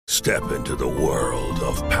Step into the world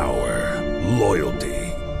of power, loyalty,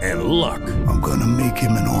 and luck. I'm gonna make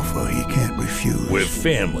him an offer he can't refuse. With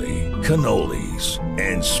family, cannolis,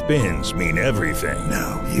 and spins mean everything.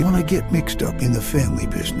 Now, you wanna get mixed up in the family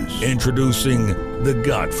business. Introducing The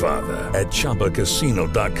Godfather at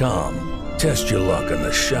ChumbaCasino.com. Test your luck in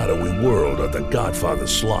the shadowy world of The Godfather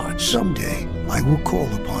slot. Someday, I will call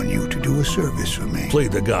upon you to do a service for me. Play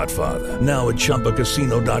The Godfather now at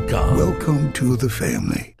ChumbaCasino.com. Welcome to the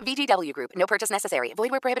family. VGW Group. No purchase necessary. Void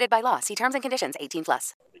where prohibited by law. See terms and conditions.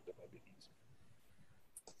 18+.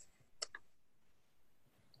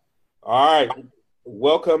 All right.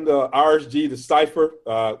 Welcome to RSG, the Cipher.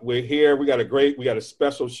 We're here. We got a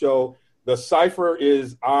special show. The Cipher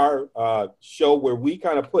is our show where we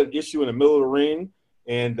kind of put an issue in the middle of the ring,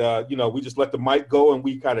 and we just let the mic go and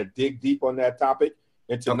we kind of dig deep on that topic.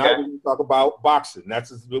 And tonight we're going to talk about boxing.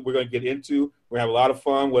 That's what we're going to get into. We're going to have a lot of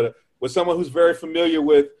fun with someone who's very familiar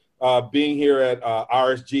with being here at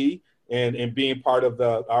RSG and being part of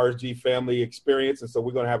the RSG family experience. And so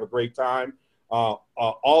we're going to have a great time. All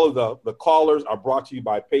of the callers are brought to you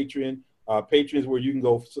by Patreon. Patreon is where you can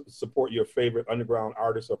go support your favorite underground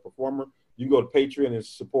artist or performer. You can go to Patreon and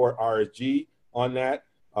support RSG on that.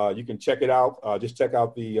 You can check it out. Just check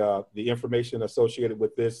out the information associated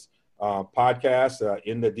with this podcast.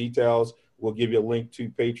 In the details, we'll give you a link to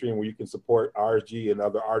Patreon where you can support RSG and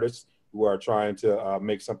other artists who are trying to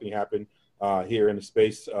make something happen here in the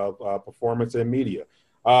space of performance and media.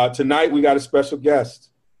 Tonight, we got a special guest.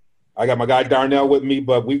 I got my guy Darnell with me,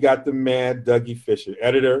 but we got the man, Dougie Fischer,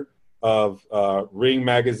 editor of Ring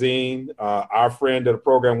Magazine, our friend of the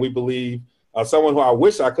program, we believe, someone who I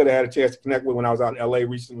wish I could have had a chance to connect with when I was out in L.A.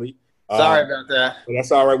 recently. Sorry about that. But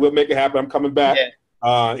that's all right. We'll make it happen. I'm coming back,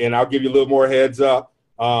 and I'll give you a little more heads up.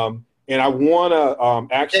 And I want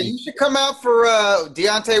to actually. Yeah, you should come out for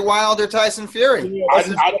Deontay Wilder, Tyson Fury. Yeah,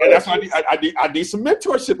 that's why I need some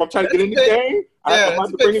mentorship. I'm trying to get in the game. Yeah, I have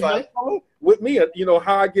to bring him with me.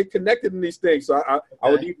 How I get connected in these things. So I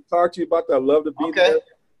would need to talk to you about that. I'd love to be there.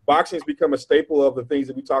 Boxing has become a staple of the things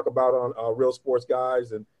that we talk about on Real Sports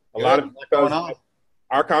Guys, and a lot of because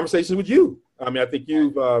our conversations with you. I mean, I think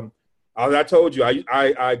you've. As I told you,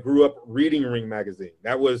 I grew up reading Ring Magazine.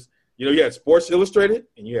 That was, you had Sports Illustrated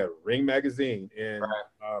and you had Ring Magazine, and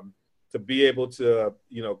to be able to,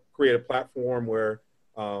 create a platform where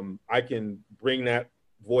I can bring that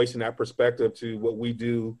voice and that perspective to what we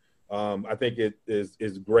do. I think it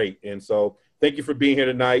is great, and so. Thank you for being here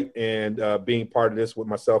tonight and being part of this with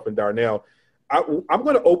myself and Darnell. I'm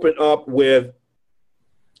going to open up with,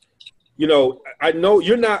 I know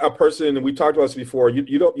you're not a person, and we talked about this before.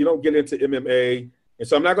 You don't get into MMA, and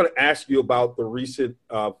so I'm not going to ask you about the recent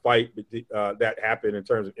fight that happened in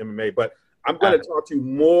terms of MMA. But I'm going to talk to you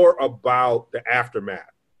more about the aftermath.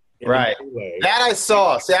 Right. That I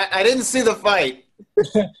saw. See, I didn't see the fight,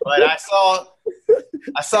 but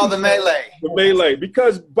I saw the melee. The melee,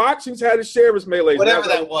 because boxing's had its share of its melee. Whatever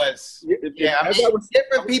that was.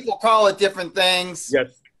 Different people call it different things.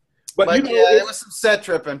 Yes. But it was some set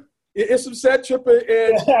tripping. It's some set tripping.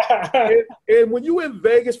 And when you in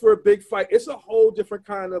Vegas for a big fight, it's a whole different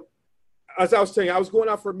kind of, as I was saying, I was going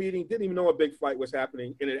out for a meeting, didn't even know a big fight was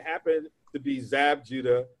happening, and it happened to be Zab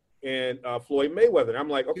Judah and Floyd Mayweather. And I'm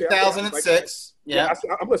like, okay. 2006. I'm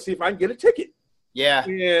going to see if I can get a ticket. Yeah.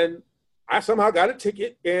 And I somehow got a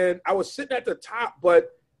ticket, and I was sitting at the top,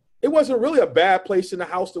 but it wasn't really a bad place in the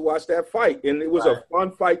house to watch that fight. And it was a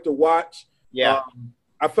fun fight to watch. Yeah.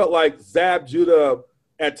 I felt like Zab Judah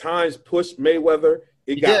at times pushed Mayweather.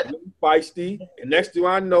 It got really feisty. And next thing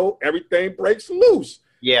I know, everything breaks loose.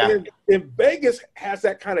 Yeah. And Vegas has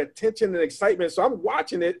that kind of tension and excitement. So I'm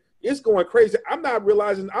watching it. It's going crazy. I'm not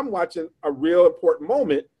realizing I'm watching a real important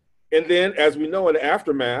moment. And then, as we know in the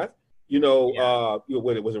aftermath,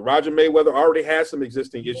 what it was, Roger Mayweather already had some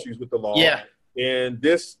existing issues with the law. Yeah. And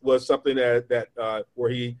this was something that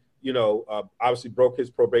where he, obviously broke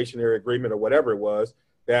his probationary agreement or whatever it was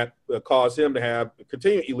that caused him to have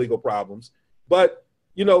continued illegal problems. But,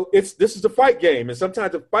 this is a fight game. And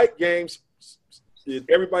sometimes the fight games,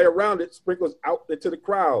 everybody around it sprinkles out into the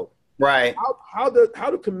crowd. Right. How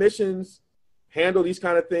do commissions handle these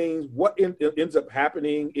kind of things? What ends up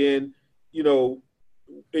happening in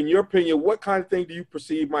your opinion, what kind of thing do you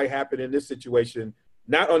perceive might happen in this situation?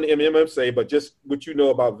 Not on the MMSA, but just what you know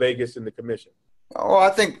about Vegas and the commission. Oh, I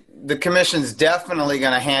think the commission's definitely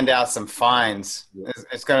going to hand out some fines. Yeah.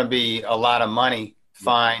 It's going to be a lot of money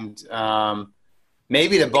fined,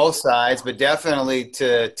 maybe to both sides, but definitely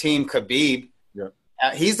to Team Khabib. Yeah.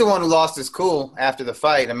 He's the one who lost his cool after the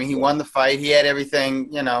fight. I mean, he won the fight. He had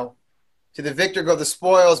everything, to the victor go the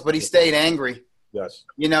spoils, but he stayed angry. Yes.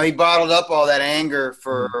 You know, he bottled up all that anger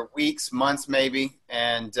for weeks, months, maybe.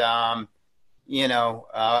 And, you know,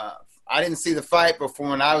 I didn't see the fight, but from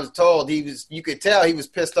when I was told, you could tell he was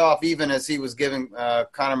pissed off even as he was giving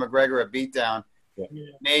Conor McGregor a beatdown. Yeah.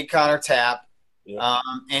 Made Conor tap. Yeah.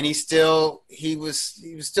 And he was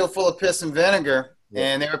still full of piss and vinegar. Yeah.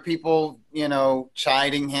 And there were people, you know,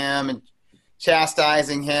 chiding him and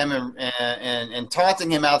chastising him and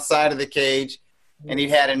taunting him outside of the cage. And he'd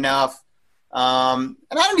had enough. And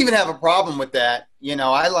I don't even have a problem with that. You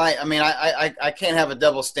know, I can't have a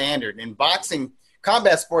double standard. In boxing,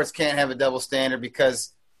 combat sports can't have a double standard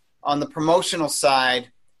because on the promotional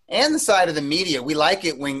side and the side of the media, we like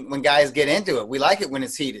it when guys get into it. We like it when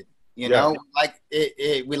it's heated. You know,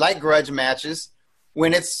 we like grudge matches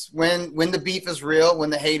when the beef is real, when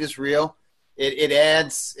the hate is real. It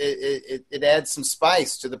adds some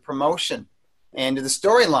spice to the promotion and to the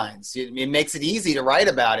storylines. It makes it easy to write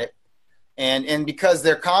about it. And because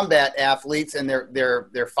they're combat athletes and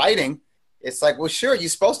they're fighting, it's like, well, sure, you're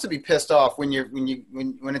supposed to be pissed off when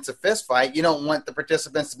it's a fist fight. You don't want the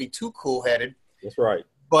participants to be too cool-headed. That's right.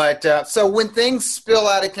 But so when things spill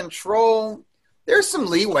out of control, there's some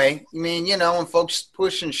leeway. I mean, you know, when folks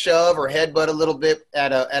push and shove or headbutt a little bit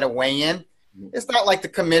at a weigh-in, it's not like the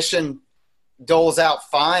commission doles out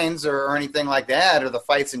fines or anything like that, or the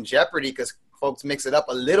fight's in jeopardy because folks mix it up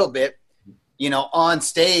a little bit, you know, on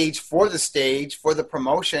stage, for the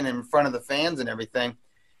promotion in front of the fans and everything.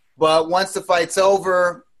 But once the fight's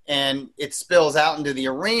over and it spills out into the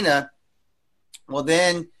arena, well,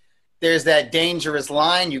 then there's that dangerous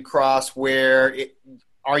line you cross where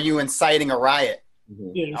are you inciting a riot?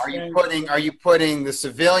 Yes, Are you putting the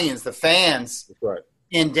civilians, the fans, That's right.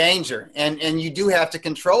 in danger? And you do have to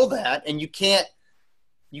control that, and you can't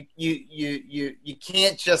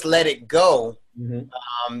just let it go,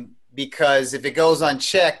 because if it goes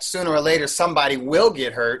unchecked, sooner or later somebody will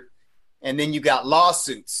get hurt, and then you got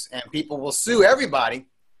lawsuits, and people will sue everybody.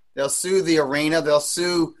 They'll sue the arena, they'll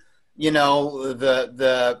sue, you know,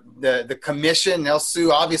 the commission, they'll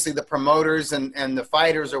sue obviously the promoters and the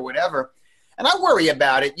fighters or whatever. And I worry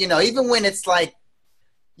about it, you know, even when it's like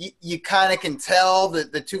you kind of can tell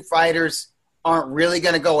that the two fighters aren't really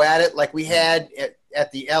going to go at it, like we had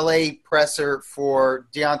at the LA presser for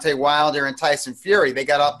Deontay Wilder and Tyson Fury. They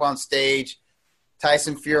got up on stage,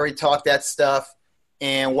 Tyson Fury talked that stuff,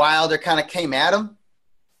 and Wilder kind of came at him.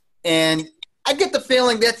 And I get the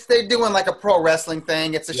feeling that they're doing like a pro wrestling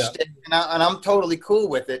thing. It's a shtick, and I'm totally cool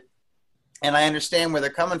with it. And I understand where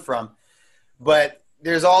they're coming from. But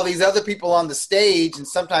there's all these other people on the stage, and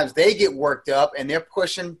sometimes they get worked up, and they're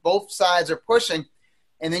pushing. Both sides are pushing.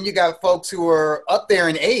 And then you got folks who are up there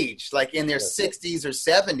in age, like in their 60s or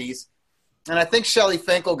 70s. And I think Shelly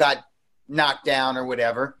Finkel got knocked down or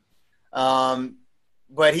whatever.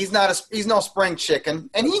 But he's no spring chicken.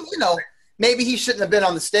 And he, you know, maybe he shouldn't have been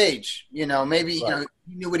on the stage. You know, maybe you know,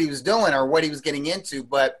 he knew what he was doing or what he was getting into.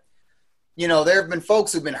 But, you know, there have been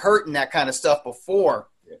folks who've been hurt in that kind of stuff before.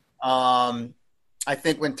 I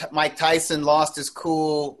think when Mike Tyson lost his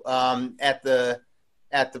cool at the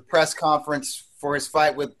press conference for his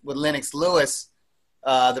fight with Lennox Lewis,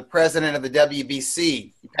 the president of the WBC,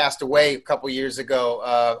 he passed away a couple years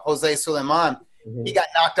ago, Jose Suleiman. He got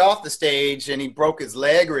knocked off the stage and he broke his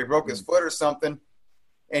leg or he broke his foot or something.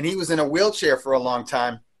 And he was in a wheelchair for a long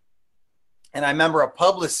time. And I remember a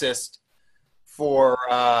publicist for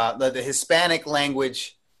the Hispanic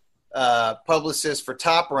language publicist for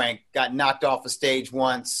Top Rank got knocked off a stage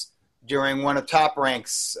once during one of Top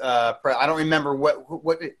Rank's. I don't remember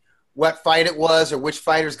what fight it was or which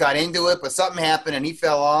fighters got into it, but something happened and he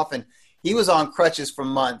fell off and he was on crutches for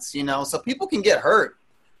months, you know, so people can get hurt.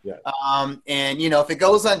 Yeah. And, you know, if it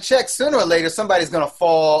goes unchecked, sooner or later, somebody's going to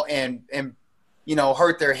fall and, you know,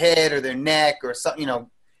 hurt their head or their neck or something, you know,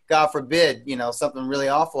 God forbid, you know, something really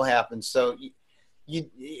awful happens. So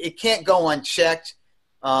it can't go unchecked.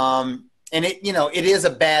 And it, you know, it is a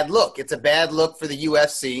bad look. It's a bad look for the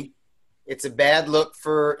UFC. It's a bad look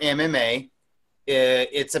for MMA.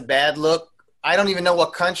 It's a bad look. I don't even know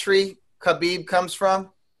what country Khabib comes from.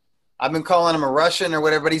 I've been calling him a Russian or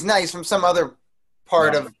whatever, but he's not. He's from some other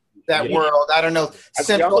part of that world. I don't know.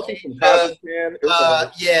 Central Asia,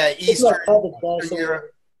 Eastern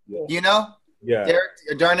Europe. You know? Yeah. Derek,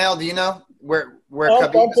 Darnell, do you know where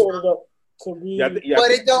Khabib is from?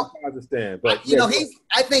 But it don't understand. But you know,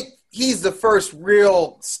 I think he's the first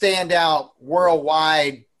real standout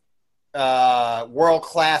worldwide,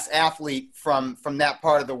 world-class athlete from that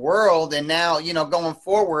part of the world. And now, you know, going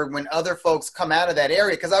forward, when other folks come out of that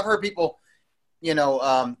area, because I've heard people, you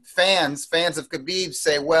know, fans of Khabib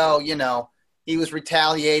say, well, you know, he was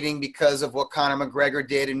retaliating because of what Conor McGregor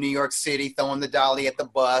did in New York City, throwing the dolly at the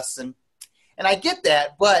bus. And I get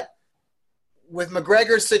that. But with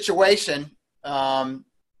McGregor's situation,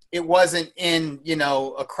 it wasn't in,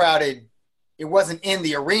 a crowded – it wasn't in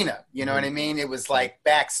the arena. You know what I mean? It was like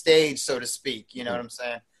backstage, so to speak. You know what I'm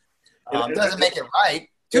saying? Doesn't make it right.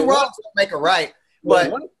 Two wrongs don't make it right.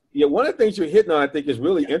 But one of the things you're hitting on, I think, is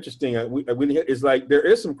really interesting. Is like there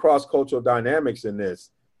is some cross-cultural dynamics in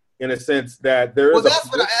this, in a sense that there is. Well, that's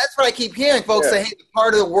what I keep hearing folks say. Hey, the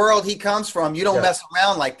part of the world he comes from, you don't mess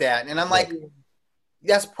around like that. And I'm like,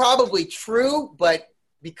 that's probably true, but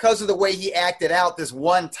because of the way he acted out this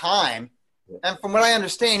one time, and from what I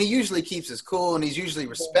understand, he usually keeps his cool and he's usually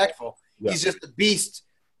respectful. Yeah. He's just a beast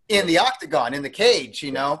in the octagon, in the cage,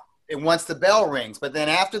 and once the bell rings. But then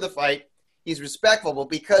after the fight, he's respectful. But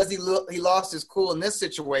because he lost his cool in this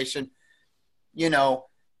situation,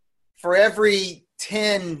 for every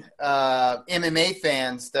 10 MMA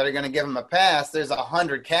fans that are going to give him a pass, there's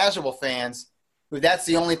 100 casual fans who that's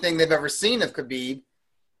the only thing they've ever seen of Khabib.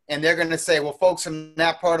 And they're going to say, well, folks from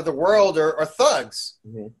that part of the world are thugs.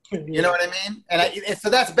 Mm-hmm. You know what I mean? And so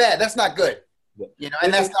that's bad. That's not good.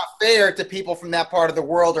 And that's not fair to people from that part of the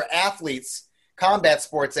world or athletes, combat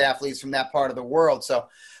sports athletes from that part of the world. So,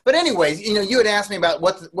 but anyways, you had asked me about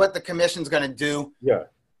what the commission's going to do. Yeah.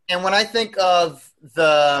 And when I think of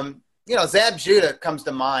Zab Judah comes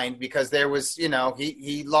to mind because there was,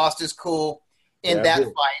 he lost his cool in that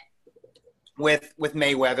fight with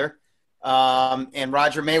Mayweather. And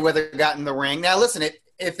Roger Mayweather got in the ring. Now, listen,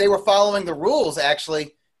 if they were following the rules,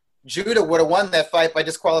 actually, Judah would have won that fight by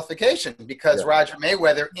disqualification because Roger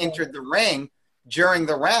Mayweather entered the ring during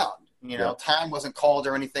the round. Time wasn't called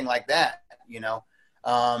or anything like that,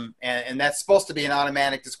 and that's supposed to be an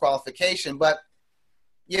automatic disqualification. But,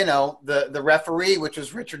 the referee, which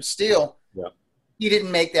was Richard Steele, he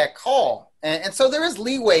didn't make that call. And so there is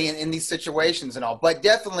leeway in these situations and all. But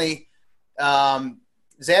definitely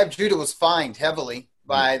Zab Judah was fined heavily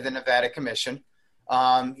by the Nevada Commission.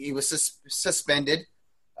 He was suspended.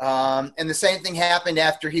 And the same thing happened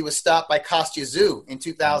after he was stopped by Kostya Tszyu in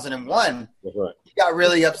 2001. That's right. He got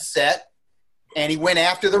really upset, and he went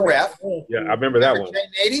after the ref. Yeah, I remember that one.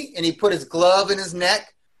 And he put his glove in his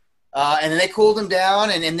neck, and then they cooled him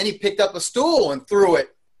down, and then he picked up a stool and threw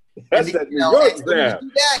it. That's that New York snap.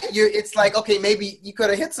 It's like, okay, maybe you could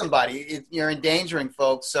have hit somebody. You're endangering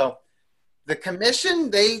folks. So the commission,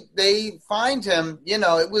 they fined him,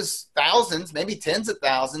 it was thousands, maybe tens of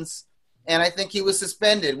thousands. And I think he was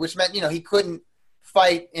suspended, which meant, he couldn't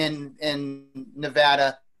fight in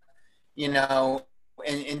Nevada,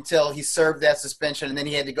 until he served that suspension. And then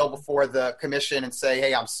he had to go before the commission and say,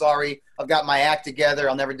 hey, I'm sorry. I've got my act together.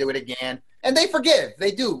 I'll never do it again. And they forgive.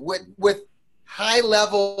 They do. With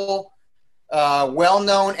high-level,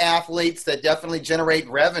 well-known athletes that definitely generate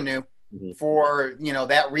revenue for,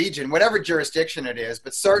 that region, whatever jurisdiction it is.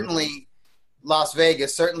 But certainly Las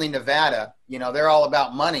Vegas, certainly Nevada, they're all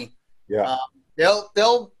about money. Yeah,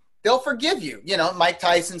 they'll forgive you. Mike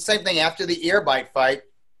Tyson, same thing after the ear bite fight.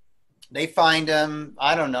 They fined him,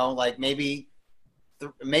 I don't know, like maybe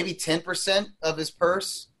 10% of his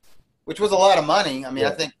purse, which was a lot of money. I mean, I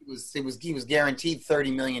think he was guaranteed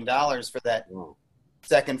 $30 million for that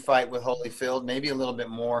second fight with Holyfield, maybe a little bit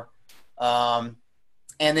more. And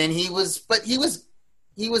then he was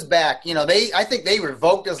back. I think they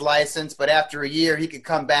revoked his license, but after a year he could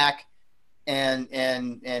come back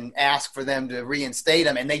and ask for them to reinstate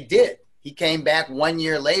him, and they did. He came back 1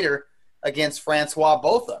 year later against Francois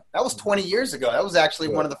Botha. That was 20 years ago. That was actually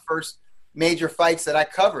one of the first major fights that I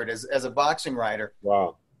covered as a boxing writer.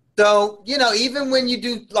 Wow. So, even when you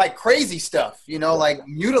do like crazy stuff, like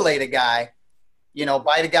mutilate a guy,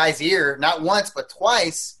 bite a guy's ear, not once but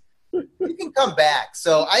twice, you can come back.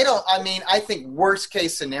 So I think worst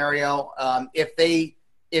case scenario, if the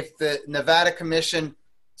Nevada Commission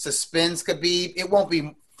suspends Khabib, it won't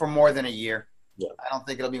be for more than a year. Yeah. I don't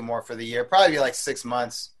think it'll be more for the year. Probably be like 6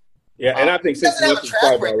 months. Yeah, and I think 6 months is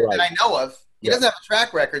probably right. That I know of. He doesn't have a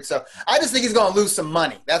track record, so I just think he's going to lose some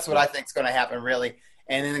money. That's what I think is going to happen, really.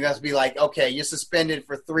 And then they're going to be like, okay, you're suspended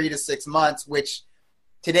for 3 to 6 months, which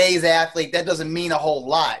today's athlete, that doesn't mean a whole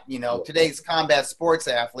lot. Today's combat sports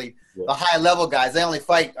athlete, the high-level guys, they only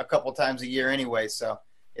fight a couple times a year anyway, so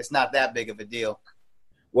it's not that big of a deal.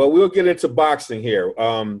 Well, we'll get into boxing here.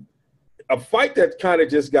 A fight that kind of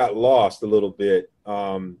just got lost a little bit,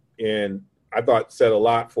 and I thought said a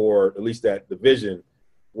lot for at least that division,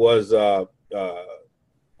 was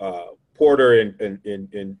Porter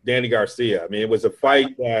and Danny Garcia. I mean, it was a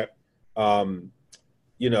fight that,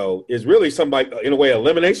 is really somebody, in a way,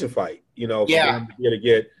 elimination fight, for them to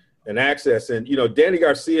get an access. And, Danny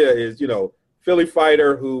Garcia is, Philly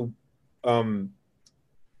fighter who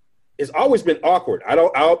has always been awkward. I've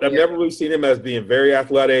never really seen him as being very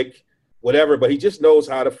athletic, whatever, but he just knows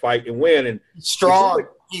how to fight and win. And he's strong.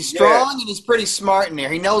 He's strong and he's pretty smart in there.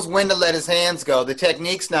 He knows when to let his hands go. The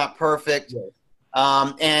technique's not perfect. Yes.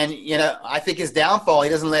 And, I think his downfall, he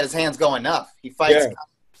doesn't let his hands go enough. He fights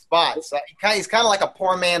spots. He's kind of like a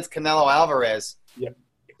poor man's Canelo Alvarez. Yeah.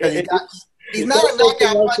 He's not a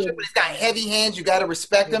knockout puncher, but he's got heavy hands. You got to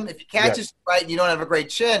respect him. If he catches you right and you don't have a great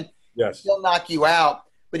chin, he'll knock you out.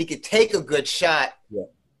 But he could take a good shot. Yeah.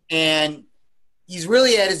 And he's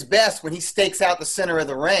really at his best when he stakes out the center of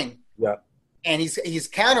the ring. Yeah. And he's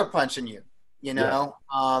counter-punching you, know.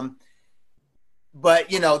 Yeah. But,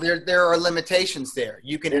 there are limitations there.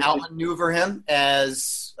 You can outmaneuver him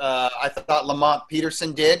as I thought Lamont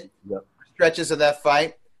Peterson did stretches of that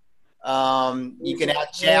fight. You can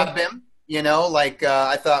out-jab him, like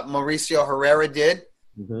I thought Mauricio Herrera did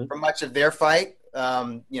for much of their fight,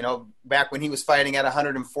 back when he was fighting at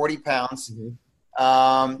 140 pounds.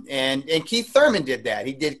 And Keith Thurman did that.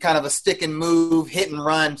 He did kind of a stick and move, hit and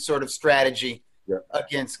run sort of strategy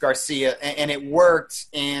against Garcia, and it worked.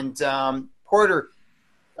 And Porter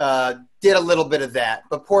did a little bit of that,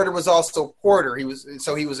 but Porter was also Porter. He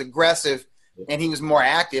was aggressive and he was more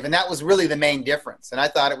active, and that was really the main difference. And I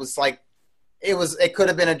thought it could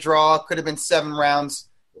have been a draw, could have been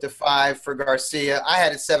 7-5 for Garcia. I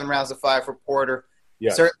had it 7-5 for Porter.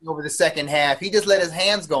 Certainly over the second half, he just let his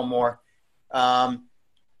hands go more. And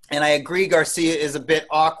I agree, Garcia is a bit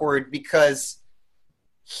awkward because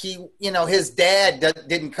his dad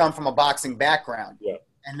didn't come from a boxing background. Yeah.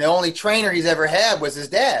 And the only trainer he's ever had was his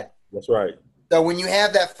dad. That's right. So when you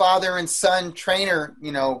have that father and son trainer,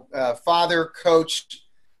 father, coach,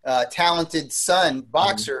 talented son,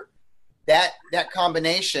 boxer, that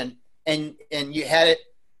combination, and you had it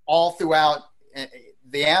all throughout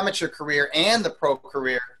the amateur career and the pro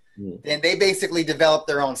career, then they basically develop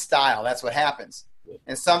their own style. That's what happens.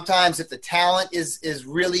 And sometimes if the talent is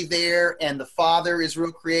really there and the father is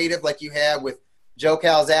real creative, like you have with Joe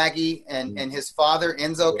Calzaghe and his father,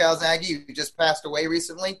 Enzo Calzaghe, who just passed away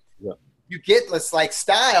recently, you get this like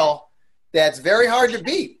style that's very hard to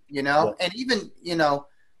beat, and even,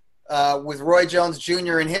 with Roy Jones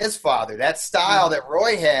Jr. and his father, that style that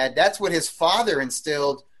Roy had, that's what his father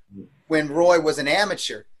instilled when Roy was an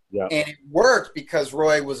amateur. Yeah. And it worked because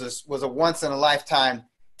Roy was a once-in-a-lifetime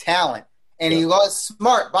talent. And he was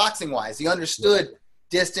smart boxing-wise. He understood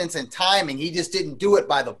distance and timing. He just didn't do it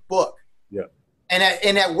by the book. Yeah.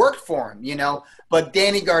 And that worked for him, But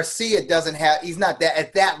Danny Garcia he's not that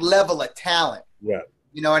at that level of talent. Yeah.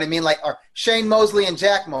 You know what I mean? Like Shane Mosley and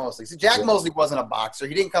Jack Mosley. So Jack Mosley wasn't a boxer.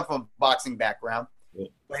 He didn't come from a boxing background. Yeah.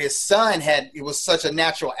 But his son he was such a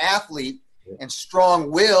natural athlete and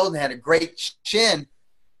strong-willed and had a great chin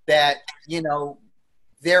that,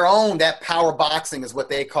 that power boxing is what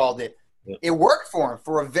they called it. Yeah. It worked for him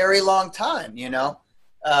for a very long time,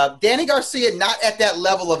 Danny Garcia, not at that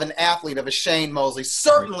level of an athlete of a Shane Mosley,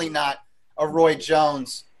 certainly not a Roy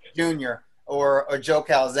Jones Jr. or Joe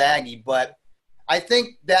Calzaghe, but I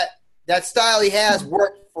think that style he has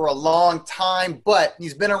worked for a long time, but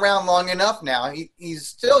he's been around long enough now. He's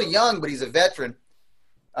still young, but he's a veteran.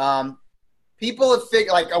 People have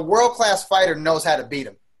figured, like, a world-class fighter knows how to beat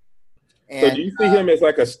him. And, so do you see him as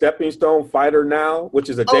like a stepping stone fighter now, which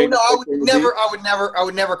is a dangerous? No, I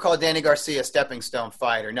would never call Danny Garcia a stepping stone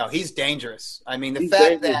fighter. No, he's dangerous. I mean,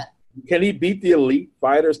 can he beat the elite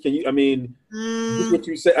fighters? Can you? I mean, what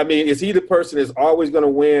you say? I mean, is he the person that's always going to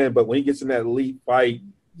win? But when he gets in that elite fight,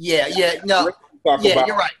 you're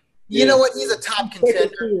right. You know what? He's a top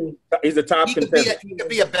contender. He's a top contender. He could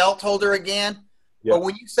be a belt holder again. Yeah. But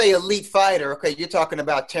when you say elite fighter, okay, you're talking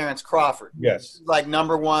about Terrence Crawford. Yes. Like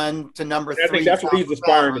number 1 to number 3. I think that's what he's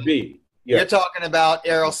aspiring to be. Yeah. You're talking about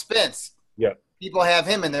Errol Spence. Yeah. People have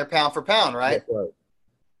him in their pound for pound, right? That's right.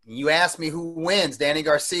 You ask me who wins, Danny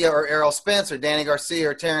Garcia or Errol Spence, or Danny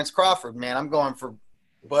Garcia or Terrence Crawford. Man, I'm going for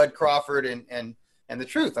Bud Crawford and the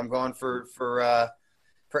truth. I'm going for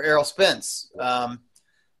Errol Spence.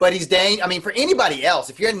 But he's I mean, for anybody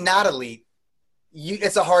else, if you're not elite,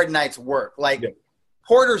 it's a hard night's work. Like,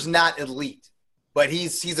 Porter's not elite, but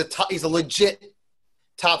he's a legit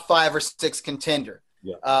top 5 or 6 contender.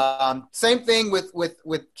 Yeah. Same thing with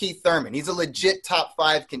Keith Thurman. He's a legit top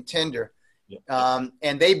 5 contender. Yeah.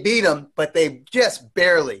 And they beat him, but they just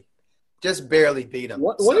barely beat him.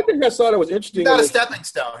 One thing I saw that was interesting. He's not a stepping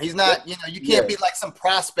stone. He's not. You can't be like some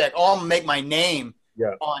prospect. Oh, I'm gonna make my name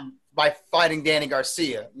by fighting Danny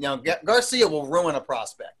Garcia. Garcia will ruin a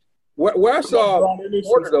prospect. Where I saw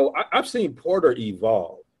Porter, though, I've seen Porter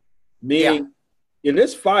evolve. Meaning, in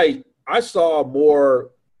this fight, I saw more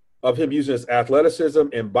of him using his athleticism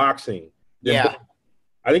and boxing. Yeah.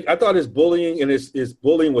 I thought his bullying and his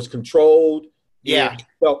bullying was controlled. Yeah.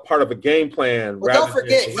 Felt part of a game plan. Well, don't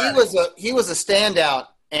forget, he was a standout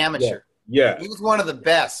amateur. Yeah. He was one of the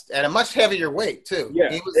best at a much heavier weight too. Yeah.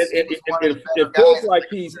 It feels like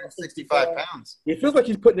he's 65 pounds. It feels like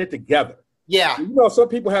he's putting it together. Yeah. You know, some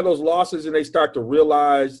people have those losses and they start to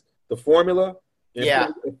realize the formula. And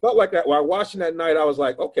it felt like that. While watching that night, I was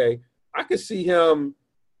like, okay, I could see him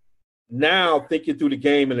now thinking through the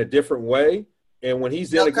game in a different way. And when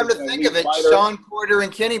he's come to think of it, Sean Porter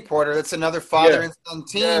and Kenny Porter, that's another father and son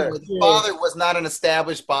team where the father was not an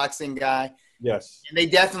established boxing guy. Yes. And they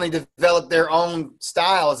definitely developed their own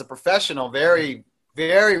style as a professional, very,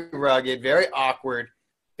 very rugged, very awkward,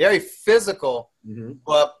 very physical. Mm-hmm.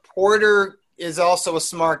 But Porter is also a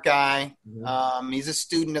smart guy. Mm-hmm. He's a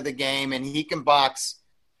student of the game, and he can box.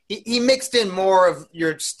 He mixed in more of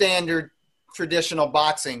your standard traditional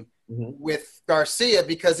boxing with Garcia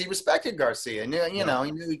because he respected Garcia. And, he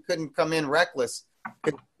knew he couldn't come in reckless.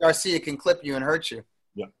 Garcia can clip you and hurt you.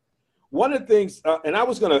 Yeah. One of the things, and I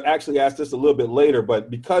was going to actually ask this a little bit later, but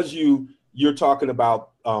because you're talking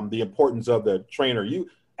about the importance of the trainer, you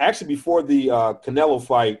actually before the Canelo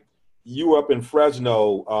fight, you were up in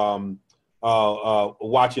Fresno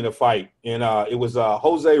watching a fight, and it was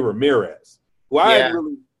Jose Ramirez, who I hadn't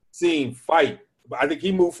really seen fight. I think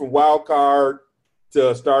he moved from wild card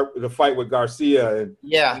to start the fight with Garcia, and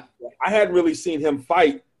I hadn't really seen him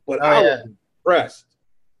fight, but I was impressed.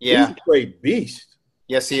 Yeah, he's a great beast.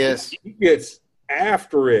 Yes, he is. He gets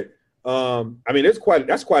after it. I mean, that's quite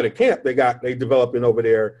a camp they developing over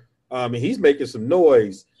there. He's making some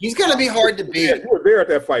noise. He's going to be hard to beat. You were there at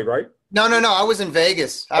that fight, right? No. I was in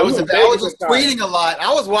Vegas. I was just tweeting a lot.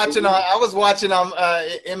 I was watching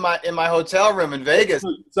in my hotel room in Vegas.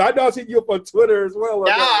 So I know I seen you up on Twitter as well.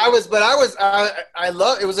 Yeah, I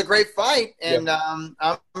love. It was a great fight, and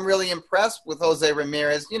I'm really impressed with Jose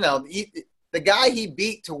Ramirez. You know, the guy he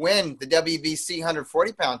beat to win the WBC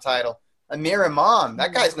 140-pound title, Amir Imam.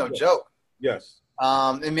 That guy's no joke. Yes.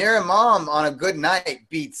 Amir Imam on a good night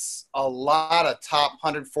beats a lot of top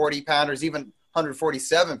 140-pounders, even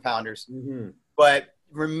 147-pounders. Mm-hmm. But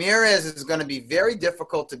Ramirez is going to be very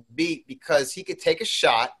difficult to beat because he could take a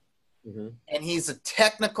shot, and he's a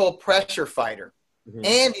technical pressure fighter,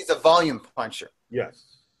 and he's a volume puncher. Yes.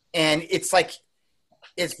 And it's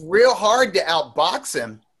real hard to outbox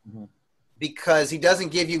him because he doesn't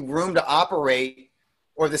give you room to operate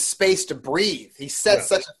or the space to breathe. He sets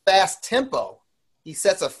such a fast tempo. He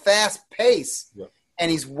sets a fast pace, and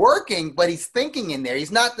he's working, but he's thinking in there.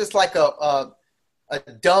 He's not just like a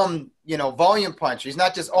dumb, volume puncher. He's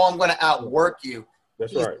not just, I'm going to outwork you.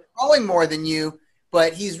 He's right. Throwing more than you,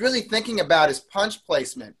 but he's really thinking about his punch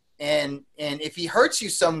placement. And if he hurts you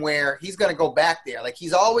somewhere, he's going to go back there. Like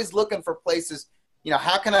he's always looking for places,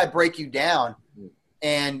 how can I break you down?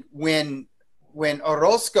 And when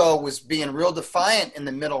Orozco was being real defiant in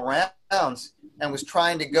the middle rounds and was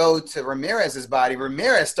trying to go to Ramirez's body,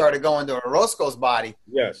 Ramirez started going to Orozco's body.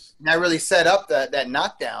 Yes. And that really set up that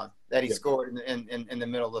knockdown that he scored in the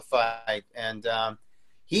middle of the fight. And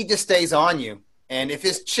he just stays on you. And if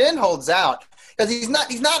his chin holds out, because he's not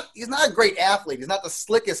a great athlete. He's not the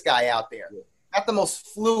slickest guy out there. Yeah. Not the most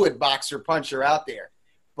fluid boxer puncher out there.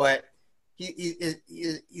 But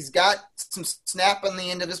he's got some snap on the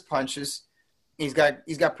end of his punches. He's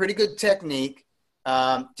got pretty good technique.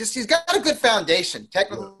 He's got a good foundation.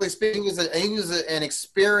 Technically speaking, he was an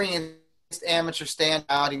experienced amateur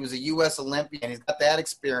standout. He was a U.S. Olympian. He's got that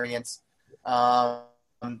experience.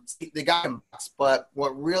 They got him, but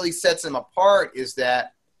what really sets him apart is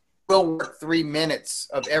that he'll work 3 minutes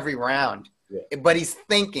of every round. Yeah. But he's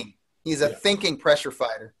thinking. He's a thinking pressure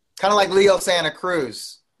fighter, kind of like Leo Santa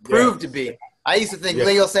Cruz proved to be. I used to think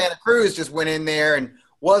Leo Santa Cruz just went in there and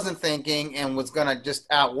wasn't thinking and was going to just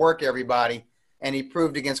outwork everybody. And he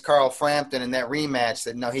proved against Carl Frampton in that rematch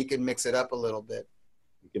that, no, he could mix it up a little bit.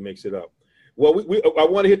 He can mix it up. Well, I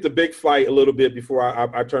want to hit the big fight a little bit before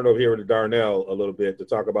I turn over here to Darnell a little bit to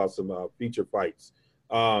talk about some feature fights.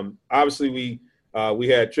 Obviously, we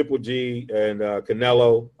had Triple G and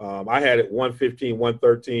Canelo. I had it 115,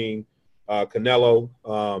 113, Canelo.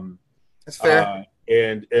 That's fair.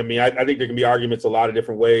 And I mean, I think there can be arguments a lot of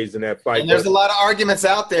different ways in that fight. And there's a lot of arguments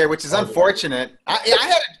out there, which is unfortunate.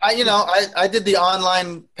 I did the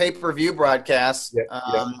online pay-per-view broadcast,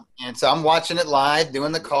 and so I'm watching it live,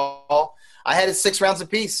 doing the call. I had it 6 rounds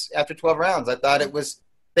apiece after 12 rounds. I thought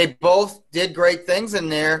they both did great things in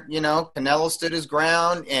there. Canelo stood his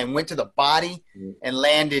ground and went to the body and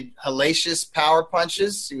landed hellacious power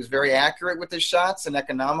punches. He was very accurate with his shots and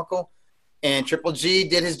economical. And Triple G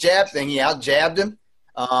did his jab thing. He out-jabbed him.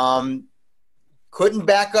 Couldn't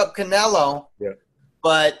back up Canelo,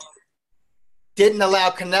 but didn't allow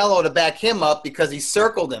Canelo to back him up because he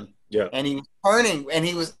circled him. Yeah. And he was turning, and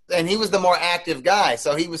he was the more active guy.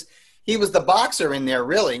 So he was the boxer in there,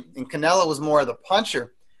 really, and Canelo was more of the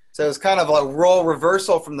puncher. So it was kind of a role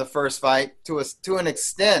reversal from the first fight to an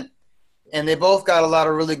extent. And they both got a lot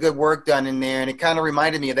of really good work done in there. And it kind of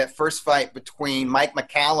reminded me of that first fight between Mike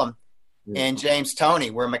McCallum and James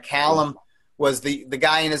Toney, where McCallum was the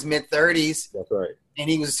guy in his mid-30s. That's right. And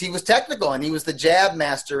he was technical, and he was the jab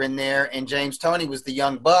master in there. And James Toney was the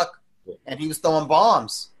young buck, and he was throwing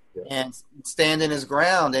bombs and standing his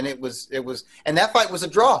ground. And it was, and that fight was a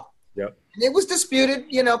draw. Yep. And it was disputed,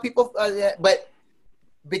 people, but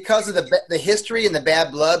because of the history and the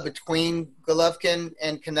bad blood between Golovkin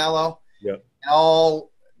and Canelo, and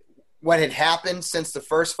all what had happened since the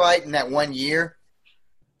first fight in that 1 year,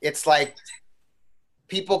 it's like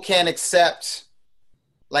people can't accept.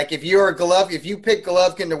 Like if you pick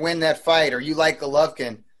Golovkin to win that fight, or you like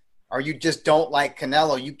Golovkin, or you just don't like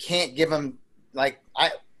Canelo, you can't give him at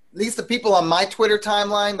least the people on my Twitter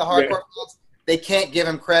timeline, the hardcore fans, they can't give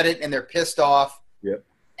him credit, and they're pissed off. Yep.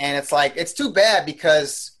 And it's like, it's too bad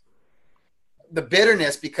because the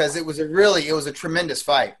bitterness, because it was a tremendous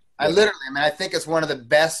fight. I think it's one of the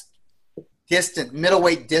best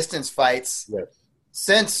middleweight distance fights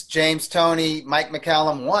since James Toney, Mike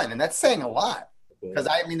McCallum won. And that's saying a lot, because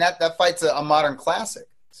that fight's a modern classic.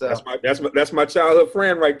 So that's my childhood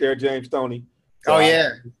friend right there, James Toney. So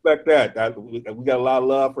I respect that. We got a lot of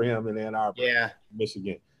love for him in Ann Arbor,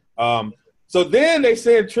 Michigan. So then they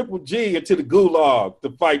send Triple G into the gulag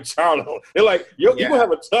to fight Charlo. They're like, you're going to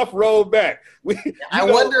have a tough road back. I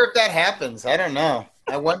wonder if that happens. I don't know.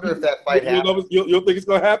 I wonder if that fight happens. You don't think it's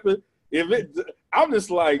going to happen? I'm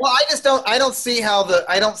just like. Well, I don't see how the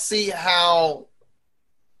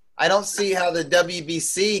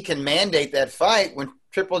WBC can mandate that fight when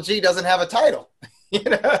Triple G doesn't have a title. You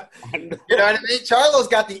know what I mean? Charlo's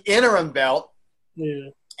got the interim belt. Yeah.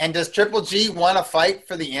 And does Triple G want to fight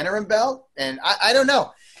for the interim belt? And I don't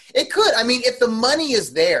know. It could. I mean, if the money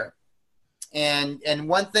is there, and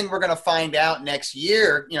one thing we're going to find out next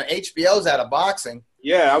year, HBO's out of boxing.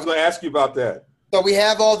 Yeah, I was going to ask you about that. So we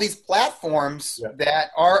have all these platforms that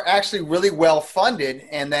are actually really well funded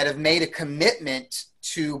and that have made a commitment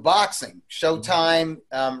to boxing. Showtime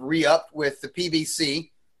re-upped with the PBC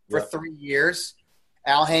for 3 years.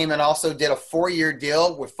 Al Heyman also did a 4-year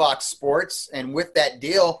deal with Fox Sports, and with that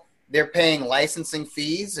deal, they're paying licensing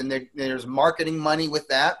fees, and there's marketing money with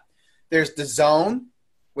that. There's The Zone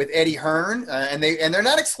with Eddie Hearn, and they're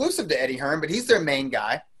not exclusive to Eddie Hearn, but he's their main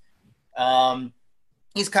guy.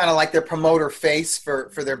 He's kind of like their promoter face for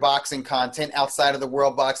their boxing content outside of the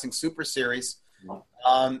World Boxing Super Series.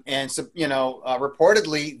 And so,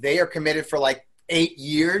 reportedly, they are committed for 8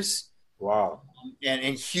 years. Wow.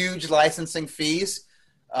 And huge licensing fees.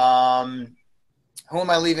 Who am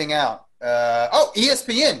I leaving out?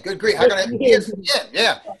 ESPN. Good grief. How can I? ESPN.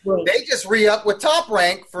 Yeah. They just re-up with Top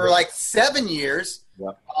Rank for 7 years.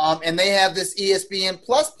 Yep. And they have this ESPN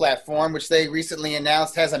Plus platform, which they recently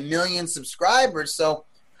announced has 1 million subscribers. So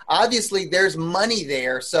obviously there's money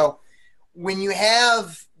there. So when you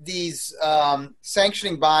have these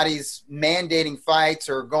sanctioning bodies mandating fights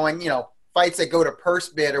or going, fights that go to purse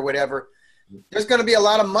bid or whatever, there's going to be a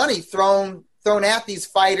lot of money thrown at these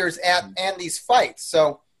fighters and these fights.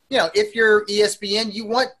 So, if you're ESPN, you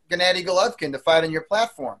want Gennady Golovkin to fight on your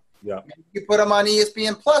platform. Yeah. You put him on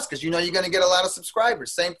ESPN Plus because you're going to get a lot of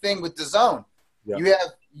subscribers. Same thing with DAZN. Yeah.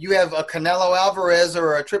 You have a Canelo Alvarez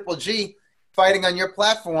or a Triple G fighting on your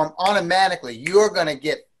platform, automatically you're going to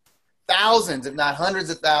get thousands, if not hundreds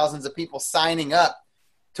of thousands of people signing up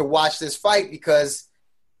to watch this fight because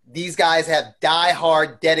these guys have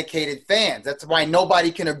diehard, dedicated fans. That's why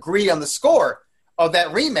nobody can agree on the score of that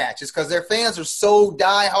rematch, is because their fans are so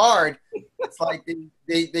diehard. It's like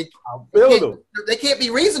they can't be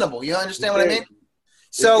reasonable. You understand what I mean?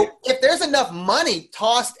 So if there's enough money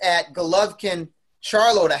tossed at Golovkin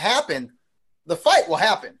Charlo to happen, the fight will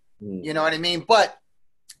happen. You know what I mean? But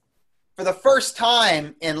for the first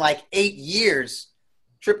time in 8 years,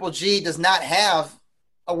 Triple G does not have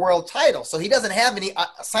a world title. So he doesn't have any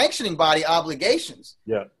sanctioning body obligations.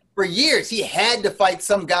 Yeah. For years, he had to fight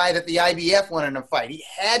some guy that the IBF wanted him to fight. He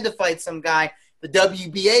had to fight some guy the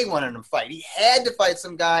WBA wanted him to fight. He had to fight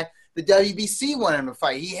some guy the WBC wanted him to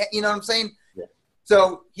fight. You know what I'm saying? Yeah.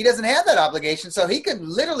 So he doesn't have that obligation. So he could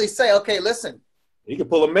literally say, okay, listen. He could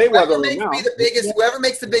pull a Mayweather whoever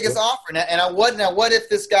makes the biggest offer. Now what if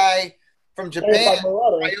this guy from Japan,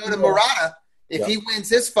 Ryota Murata, if he wins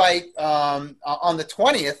his fight on the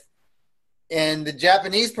 20th, And the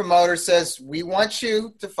Japanese promoter says, we want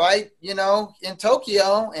you to fight, in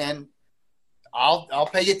Tokyo, and I'll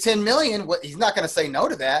pay you $10 million. He's not going to say no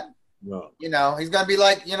to that. No. He's going to be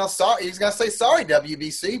like, sorry. He's going to say, sorry,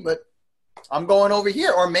 WBC, but I'm going over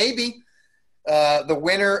here. Or maybe the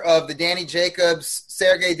winner of the Danny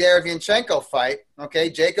Jacobs-Sergey Derevyanchenko fight, okay,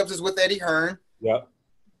 Jacobs is with Eddie Hearn. Yep.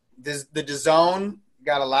 The DAZN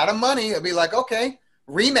got a lot of money. It'll be like, okay,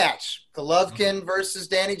 rematch, Golovkin versus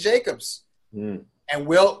Danny Jacobs. And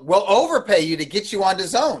we'll overpay you to get you on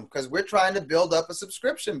DAZN because we're trying to build up a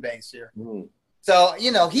subscription base here. So,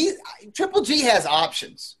 Triple G has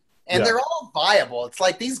options, and they're all viable. It's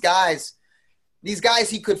like these guys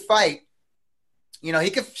he could fight. He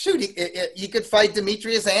could shoot. He could fight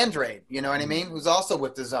Demetrius Andrade, you know what I mean, who's also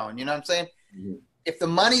with DAZN. You know what I'm saying? If the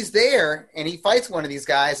money's there and he fights one of these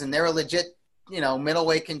guys and they're a legit,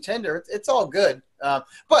 middleweight contender, it's all good.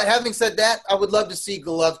 But having said that, I would love to see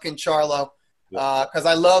Golovkin Charlo because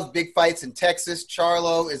I love big fights in Texas.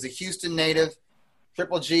 Charlo is a Houston native.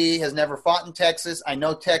 Triple G has never fought in Texas. I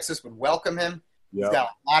know Texas would welcome him. He's got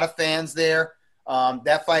a lot of fans there.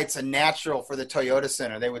 That fight's a natural for the Toyota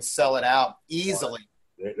Center. They would sell it out easily.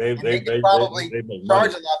 They could probably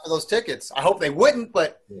charge a lot for those tickets. I hope they wouldn't,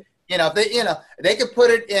 but if they could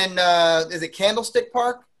put it in. Is it Candlestick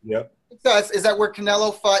Park? Yep. Is that where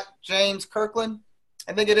Canelo fought James Kirkland?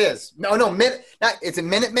 I think it is. No, it's in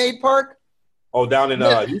Minute Maid Park. Oh, down in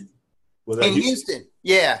Houston.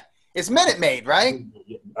 Yeah, it's Minute Maid, right?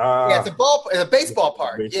 It's a baseball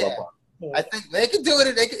park. I think they could do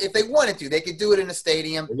it if they wanted to. They could do it in a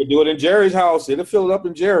stadium. They could do it in Jerry's house. It'll fill it up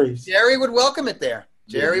in Jerry's. Jerry would welcome it there.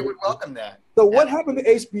 Jerry would welcome that. So what happened to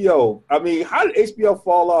HBO? I mean, how did HBO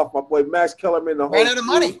fall off? My boy Max Kellerman, ran out of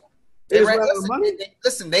money. They ran out of money.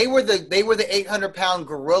 They were the 800-pound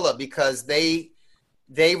gorilla because they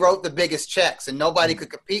wrote the biggest checks and nobody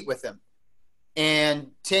could compete with them.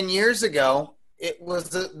 And 10 years ago, it was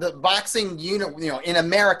the boxing unit, in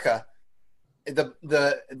America. The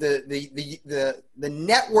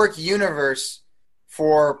network universe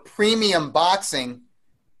for premium boxing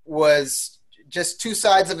was just two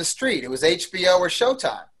sides of a street. It was HBO or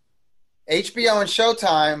Showtime. HBO and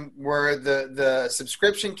Showtime were the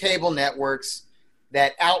subscription cable networks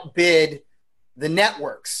that outbid the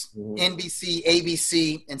networks, NBC,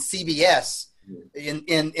 ABC, and CBS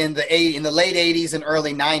in the late 80s and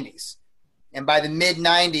early 90s. And by the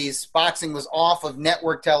mid-90s, boxing was off of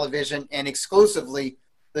network television and exclusively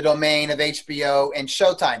the domain of HBO and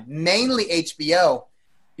Showtime. Mainly HBO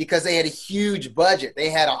because they had a huge budget. They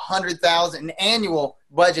had an annual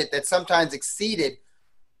budget that sometimes exceeded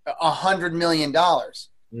 $100 million.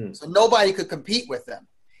 So nobody could compete with them,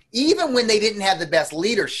 even when they didn't have the best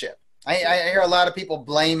leadership. I hear a lot of people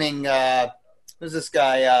blaming who's this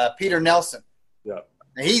guy, Peter Nelson. Yeah.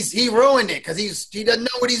 He ruined it because he doesn't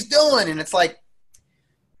know what he's doing. And it's like,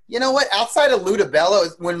 you know what? Outside of Lou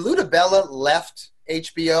DiBella, when Lou DiBella left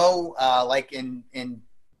HBO, like in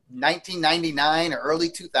 1999 or early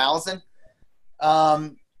 2000,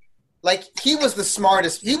 like he was the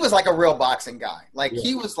smartest. He was like a real boxing guy. Like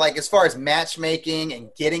he was like, as far as matchmaking and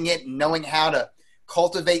getting it and knowing how to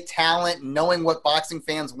cultivate talent and knowing what boxing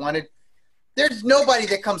fans wanted, there's nobody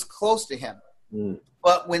that comes close to him.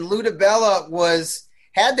 But when Lou DiBella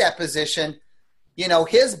had that position,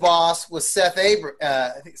 his boss was Seth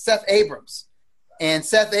Abrams. And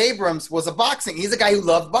Seth Abrams was he's a guy who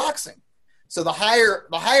loved boxing. So the higher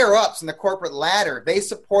ups in the corporate ladder, they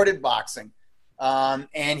supported boxing.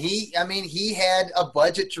 And he had a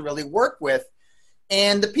budget to really work with.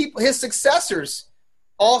 And the people, his successors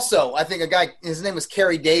also, I think his name was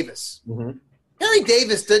Kerry Davis. Kerry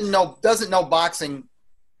Davis doesn't know boxing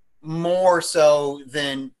more so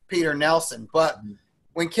than Peter Nelson. But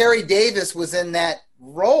when Kerry Davis was in that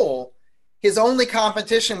role, his only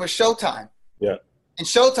competition was Showtime. Yeah. And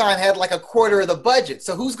Showtime had like a quarter of the budget.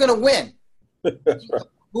 So who's going to win? That's right.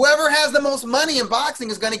 Whoever has the most money in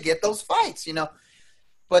boxing is going to get those fights,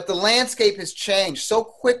 But the landscape has changed so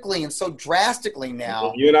quickly and so drastically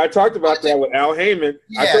now. You and I talked about that with Al Heyman.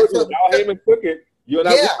 Yeah, I told you when Al Heyman took it, you and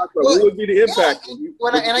I talked about what would be the impact.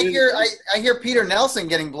 I hear Peter Nelson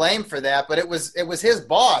getting blamed for that, but it was his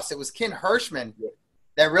boss. It was Ken Hirschman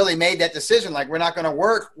that really made that decision. Like, we're not going to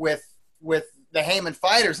work with the Heyman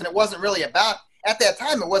fighters. And it wasn't really about, at that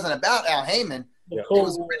time, it wasn't about Al Heyman. Yeah. It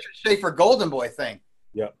was a Richard Schaefer Golden Boy thing.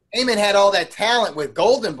 Yeah. Heyman had all that talent with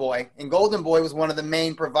Golden Boy, and Golden Boy was one of the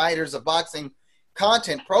main providers of boxing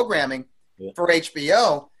content programming for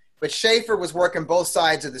HBO. But Schaefer was working both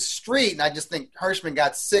sides of the street, and I just think Hirschman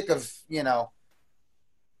got sick of,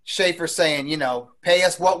 Schaefer saying, pay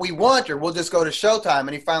us what we want or we'll just go to Showtime. And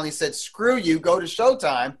he finally said, screw you, go to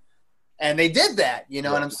Showtime. And they did that, you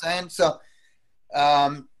know what I'm saying? So,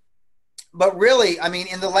 but really, I mean,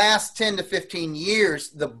 in the last 10 to 15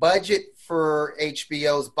 years, the budget for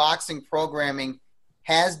HBO's boxing programming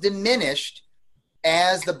has diminished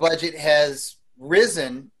as the budget has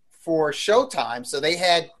risen for Showtime. So they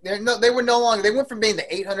went from being the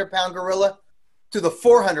 800-pound gorilla to the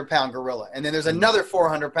 400-pound gorilla. And then there's another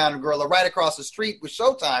 400-pound gorilla right across the street with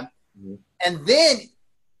Showtime. Mm-hmm. And then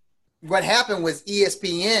what happened was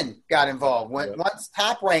ESPN got involved. Once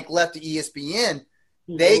Top Rank left to ESPN,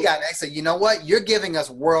 they said, you know what? You're giving us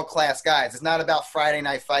world-class guys. It's not about Friday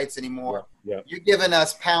night fights anymore. Yep. You're giving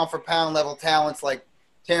us pound-for-pound level talents like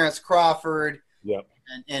Terrence Crawford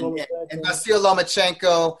and Vasyl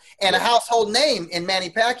Lomachenko and a household name in Manny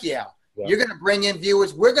Pacquiao. Yep. You're going to bring in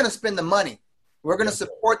viewers. We're going to spend the money. We're going to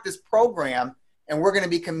support this program, and we're going to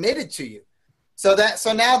be committed to you. So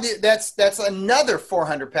now that's another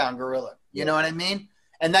 400-pound gorilla. You know what I mean?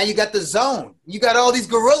 And now you got the Zone. You got all these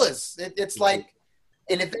gorillas. It's like,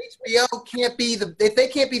 and if HBO if they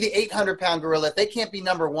can't be the 800-pound gorilla, if they can't be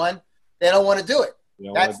number one, they don't want to do it.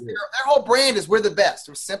 Their whole brand is we're the best.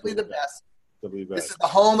 We're simply the best. This is the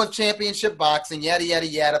home of championship boxing, yada, yada,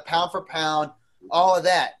 yada, pound for pound, all of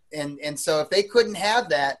that. And so if they couldn't have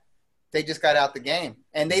that, they just got out the game.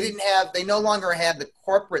 And they no longer had the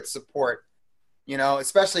corporate support, you know,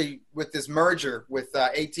 especially with this merger with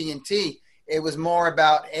AT&T. It was more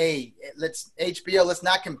about, hey, let's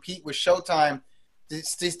not compete with Showtime to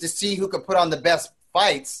see who can put on the best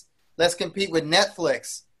fights. Let's compete with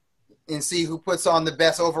Netflix and see who puts on the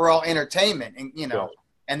best overall entertainment. And, you know,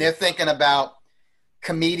 and they're thinking about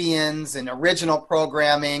comedians and original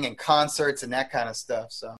programming and concerts and that kind of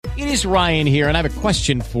stuff. So it is Ryan here, and I have a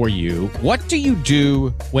question for you. What do you do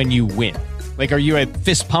when you win? Like, are you a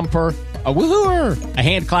fist pumper, a woohooer, a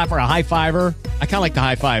hand clapper, a high fiver? I kind of like the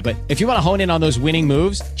high five, but if you want to hone in on those winning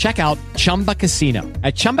moves, check out Chumba Casino.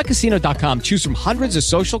 At ChumbaCasino.com, choose from hundreds of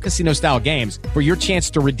social casino style games for your chance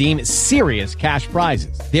to redeem serious cash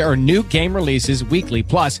prizes. There are new game releases weekly,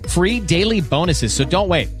 plus free daily bonuses. So don't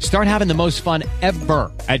wait. Start having the most fun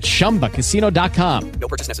ever at ChumbaCasino.com. No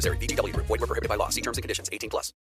purchase necessary. VGW Group. Void where prohibited by law. See terms and conditions. 18+.